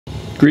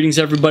Greetings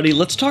everybody,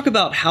 let's talk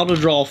about how to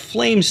draw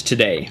flames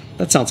today.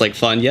 That sounds like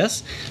fun,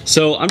 yes?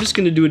 So I'm just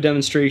going to do a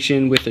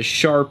demonstration with a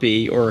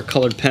Sharpie or a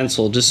colored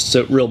pencil, just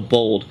so real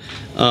bold.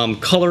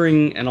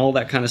 Coloring and all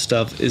that kind of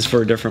stuff is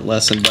for a different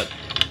lesson, but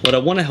what I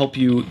want to help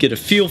you get a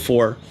feel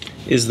for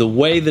is the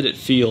way that it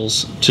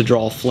feels to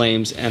draw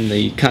flames and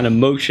the kind of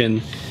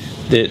motion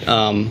that,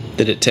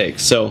 that it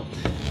takes. So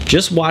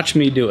just watch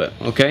me do it,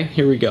 okay?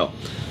 Here we go.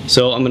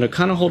 So I'm going to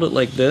kind of hold it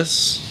like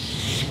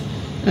this,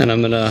 and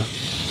I'm going to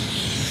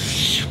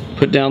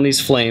put down these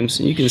flames,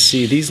 and you can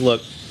see these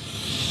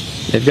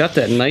they've got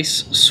that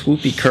nice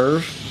swoopy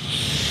curve.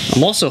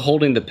 I'm also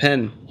holding the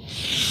pen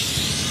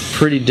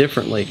pretty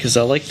differently because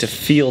I like to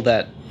feel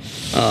that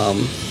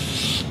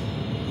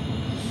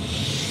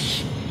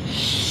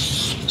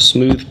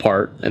smooth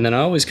part, and then I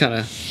always kind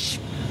of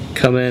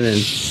come in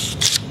and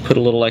put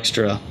a little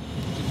extra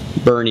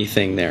burny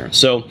thing there.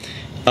 So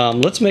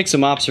let's make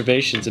some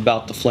observations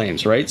about the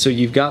flames, right? So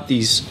you've got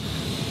these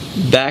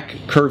back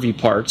curvy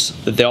parts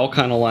that they all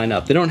kind of line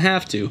up. They don't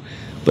have to,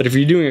 but if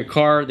you're doing a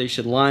car, they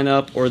should line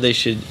up, or they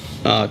should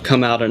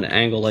come out at an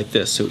angle like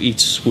this, so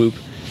each swoop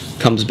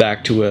comes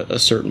back to a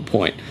certain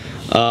point.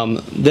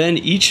 Then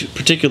each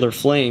particular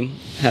flame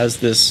has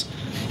this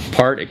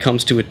part. It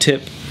comes to a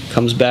tip,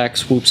 comes back,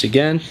 swoops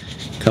again,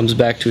 comes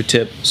back to a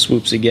tip,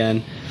 swoops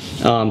again.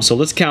 So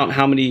let's count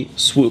how many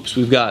swoops.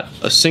 We've got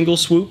a single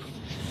swoop,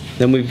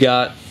 then we've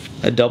got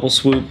a double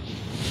swoop,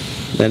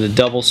 then a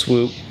double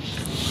swoop,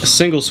 a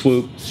single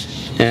swoop,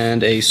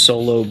 and a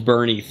solo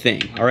burny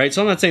thing. Alright,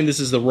 so I'm not saying this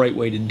is the right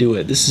way to do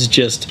it. This is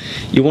just,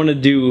 you want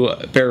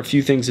to bear a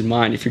few things in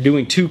mind. If you're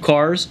doing two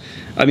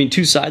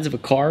sides of a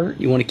car,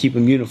 you want to keep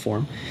them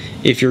uniform.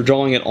 If you're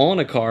drawing it on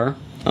a car,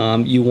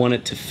 you want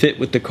it to fit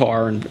with the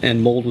car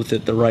and mold with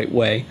it the right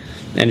way.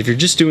 And if you're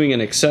just doing an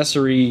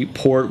accessory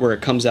port where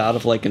it comes out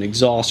of like an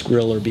exhaust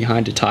grill or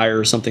behind a tire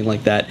or something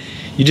like that,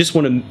 you just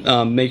want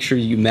to make sure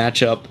you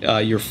match up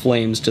your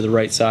flames to the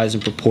right size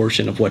and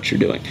proportion of what you're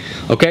doing.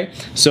 Okay,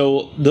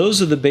 so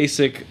those are the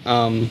basic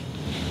look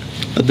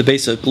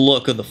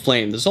of the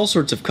flame. There's all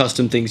sorts of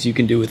custom things you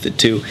can do with it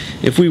too.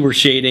 If we were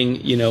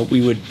shading, you know,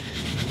 we would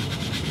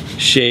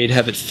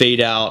have it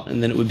fade out,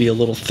 and then it would be a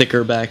little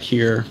thicker back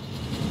here,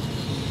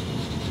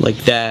 like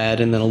that,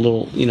 and then a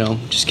little, you know,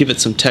 just give it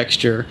some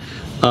texture.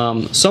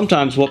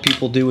 Sometimes what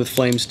people do with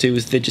flames too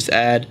is they just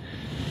add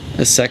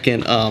a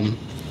second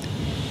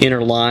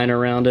inner line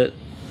around it,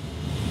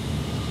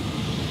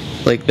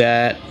 like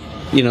that,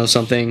 you know,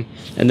 something,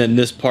 and then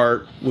this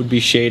part would be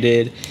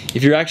shaded.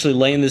 If you're actually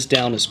laying this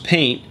down as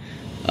paint,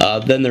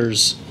 then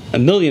there's a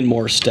million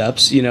more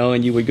steps, you know,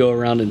 and you would go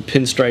around and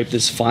pinstripe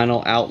this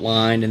final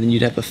outline, and then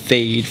you'd have a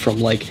fade from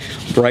like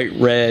bright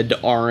red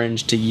to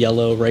orange to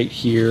yellow right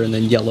here, and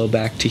then yellow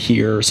back to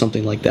here, or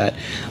something like that.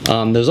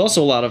 There's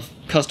also a lot of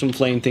custom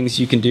flame things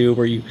you can do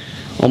where you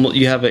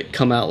have it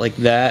come out like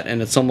that,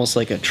 and it's almost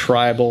like a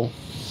tribal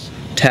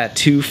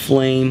tattoo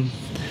flame.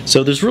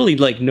 So there's really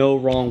like no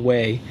wrong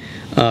way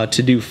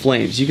to do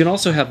flames. You can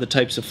also have the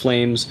types of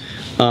flames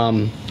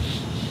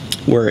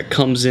where it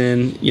comes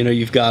in, you know,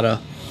 you've got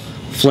a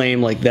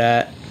flame like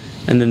that,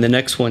 and then the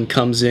next one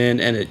comes in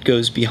and it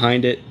goes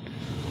behind it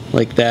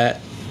like that,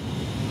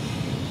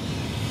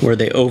 where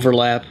they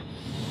overlap.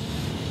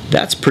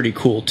 That's pretty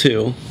cool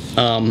too.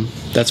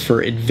 That's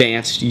for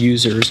advanced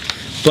users.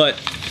 But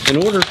in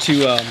order to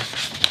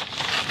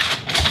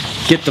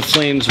get the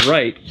flames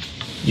right,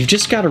 you've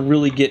just got to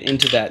really get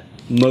into that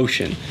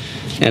motion.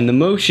 And the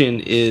motion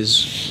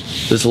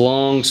is this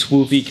long,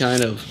 swoopy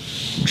kind of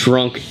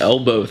drunk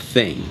elbow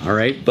thing,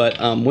 alright? But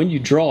when you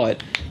draw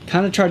it,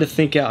 kind of try to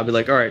think out. I'll be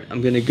like, alright,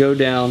 I'm going to go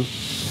down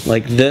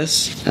like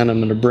this, and I'm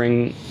going to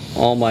bring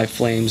all my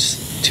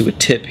flames to a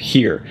tip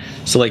here.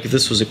 So like if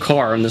this was a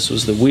car and this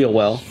was the wheel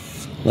well,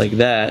 like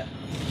that,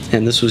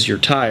 and this was your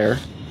tire.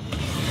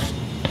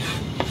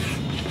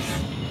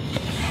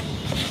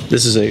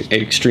 This is an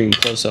extreme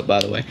close-up, by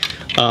the way.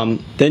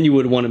 Then you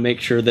would want to make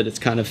sure that it's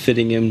kind of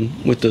fitting in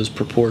with those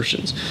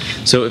proportions.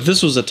 So if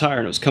this was a tire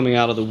and it was coming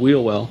out of the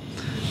wheel well,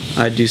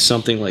 I'd do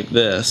something like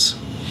this.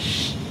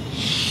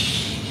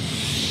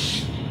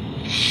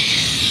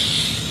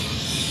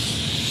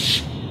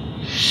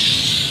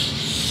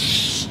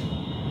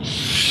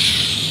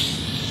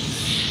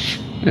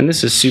 And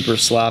this is super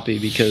sloppy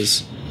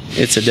because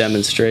it's a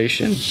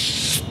demonstration.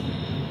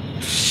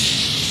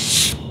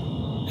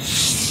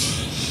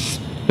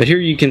 But here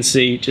you can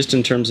see, just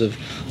in terms of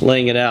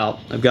laying it out,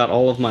 I've got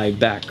all of my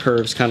back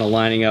curves kind of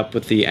lining up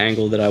with the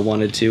angle that I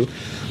wanted to.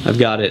 I've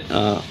got it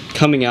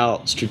coming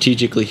out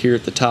strategically here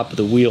at the top of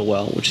the wheel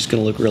well, which is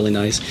going to look really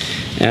nice.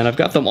 And I've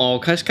got them all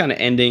just kind of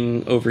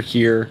ending over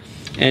here.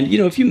 And you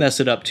know, if you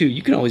mess it up too,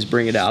 you can always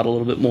bring it out a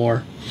little bit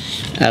more,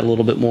 add a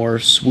little bit more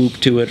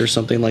swoop to it or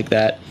something like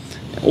that.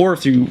 Or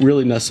if you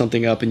really mess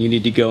something up and you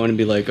need to go in and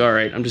be like,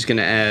 alright, I'm just going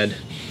to add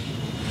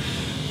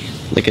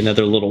like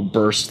another little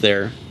burst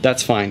there,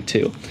 that's fine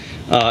too.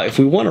 If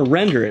we want to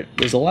render it,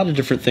 there's a lot of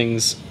different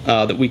things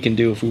that we can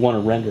do if we want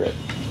to render it.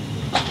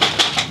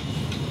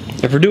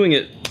 If we're doing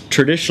it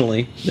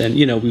traditionally, then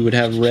you know we would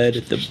have red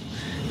at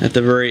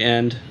the very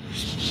end,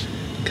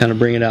 Kind of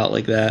bring it out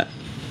like that.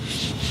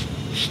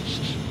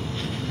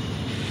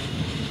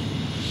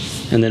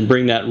 And then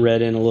bring that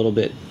red in a little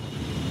bit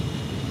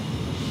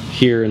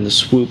here in the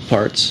swoop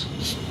parts.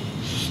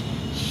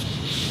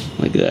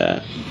 Like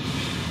that.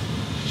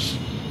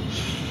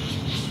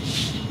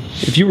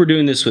 If you were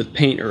doing this with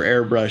paint or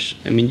airbrush,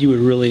 I mean, you would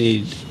really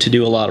need to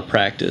do a lot of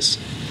practice,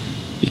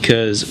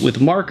 because with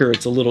marker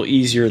it's a little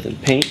easier than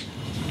paint.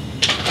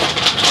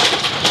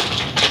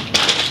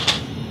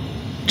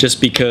 Just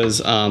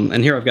because,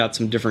 and here I've got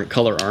some different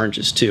color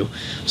oranges too.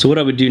 So what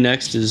I would do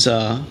next is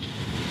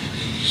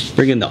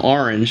bring in the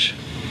orange,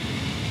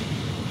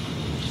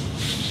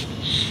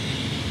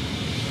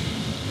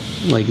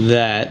 like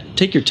that.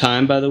 Take your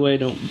time, by the way,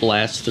 don't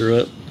blast through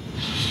it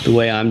the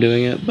way I'm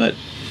doing it, but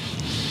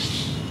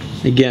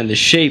again, the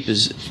shape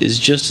is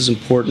just as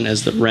important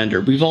as the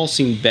render. We've all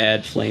seen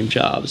bad flame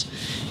jobs,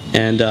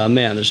 and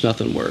man, there's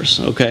nothing worse.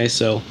 Okay,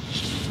 so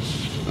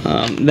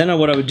then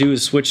what I would do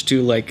is switch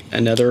to like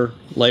another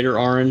lighter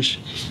orange,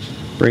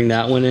 bring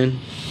that one in,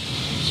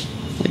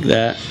 like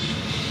that.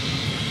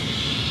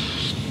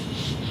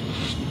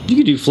 You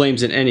can do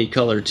flames in any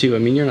color too. I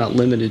mean, you're not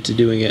limited to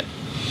doing it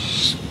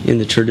in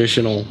the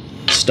traditional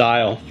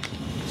style.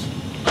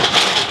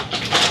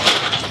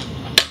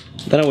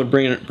 Then I would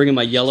bring in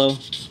my yellow.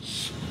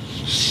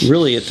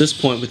 Really, at this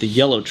point with the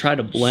yellow, try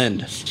to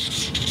blend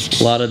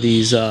a lot of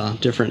these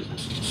different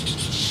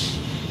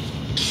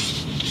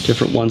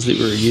ones that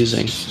we were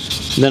using.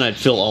 And then I'd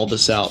fill all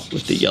this out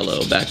with the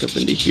yellow back up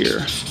into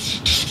here.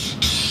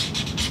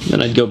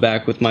 Then I'd go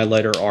back with my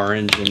lighter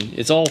orange, and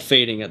it's all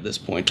fading at this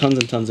point, tons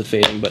and tons of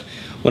fading. But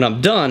when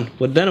I'm done,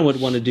 what then I would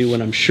want to do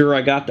when I'm sure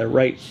I got the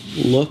right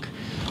look,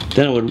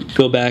 then I would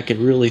go back and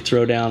really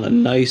throw down a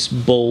nice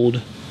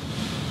bold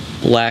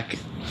black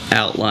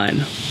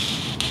outline.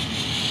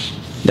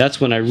 That's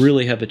when I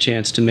really have a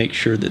chance to make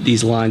sure that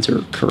these lines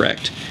are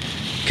correct.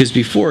 Because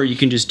before you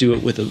can just do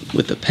it with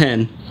a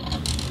pen,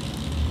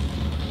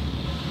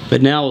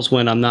 but now is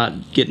when I'm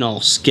not getting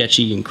all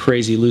sketchy and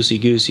crazy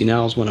loosey-goosey.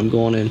 Now is when I'm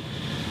going in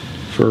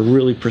for a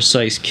really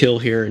precise kill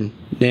here and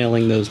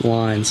nailing those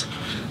lines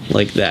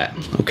like that.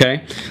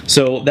 Okay,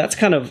 so that's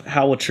kind of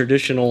how a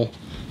traditional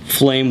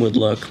flame would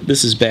look.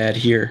 This is bad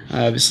here.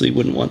 I obviously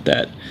wouldn't want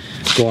that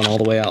going all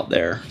the way out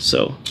there.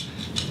 So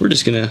we're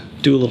just gonna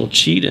do a little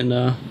cheat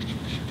and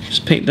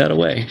just paint that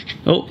away.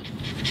 Oh,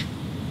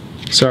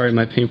 sorry,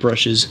 my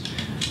paintbrush is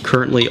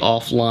currently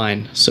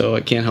offline, so I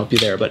can't help you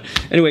there. But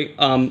anyway,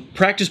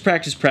 practice,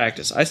 practice,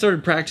 practice. I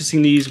started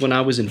practicing these when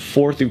I was in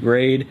 4th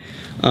grade,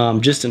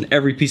 just in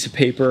every piece of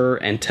paper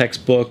and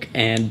textbook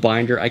and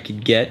binder I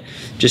could get,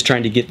 just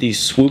trying to get these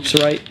swoops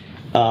right.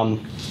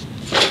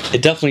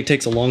 It definitely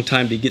takes a long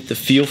time to get the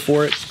feel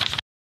for it.